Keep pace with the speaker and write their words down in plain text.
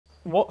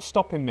what's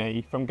stopping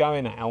me from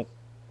going out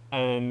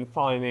and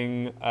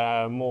finding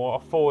a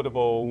more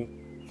affordable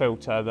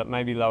filter that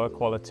may be lower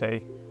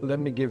quality? Let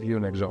me give you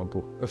an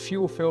example. A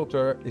fuel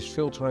filter is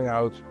filtering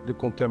out the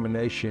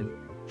contamination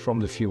from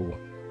the fuel.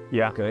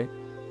 Yeah. Okay,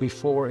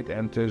 before it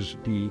enters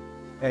the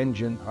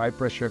engine high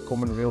pressure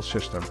common rail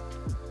system.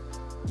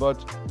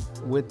 But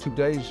with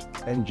today's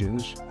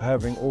engines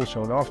having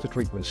also an after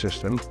treatment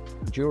system,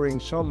 during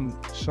some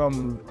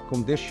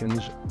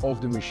conditions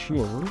of the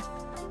machine,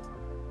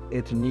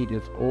 it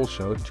needed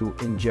also to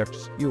inject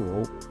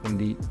fuel in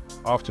the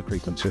after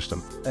treatment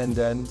system. And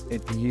then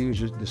it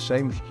uses the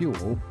same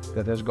fuel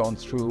that has gone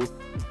through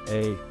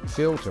a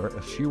filter,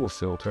 a fuel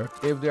filter.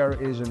 If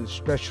there is a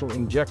special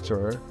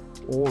injector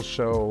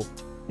also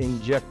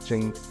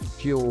injecting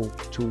fuel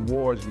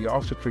towards the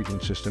after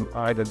treatment system,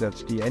 either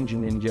that's the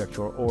engine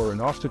injector or an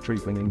after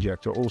treatment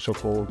injector,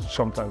 also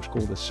sometimes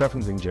called a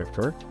seventh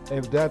injector.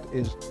 If that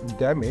is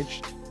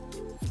damaged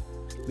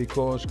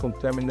because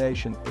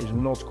contamination is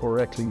not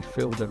correctly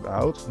filtered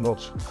out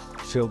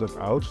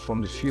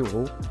from the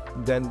fuel,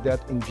 then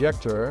that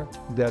injector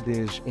that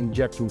is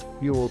injecting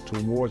fuel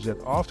towards that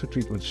after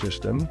treatment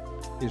system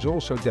is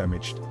also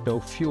damaged. So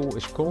fuel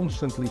is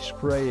constantly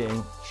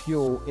spraying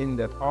fuel in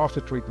that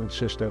after treatment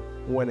system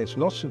when it's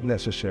not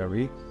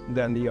necessary.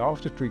 Then the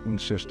after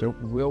treatment system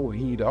will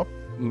heat up,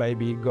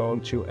 maybe going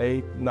to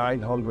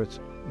 800-900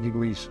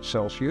 degrees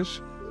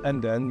Celsius,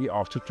 and then the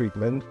after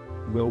treatment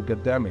will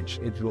get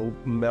damaged. It will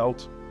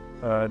melt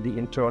the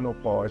internal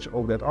parts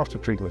of that after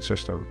treatment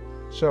system.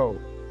 So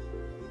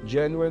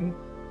genuine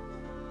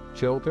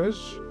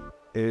filters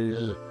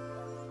is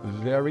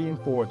very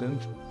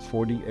important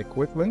for the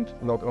equipment,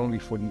 not only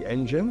for the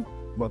engine,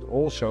 but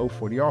also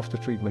for the after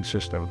treatment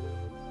system.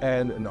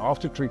 And an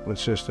after treatment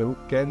system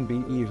can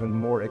be even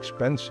more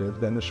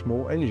expensive than a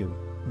small engine.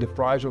 The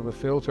price of a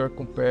filter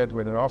compared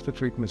with an after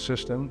treatment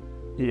system,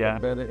 Yeah.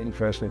 better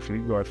invest in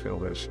Fleetguard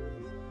filters.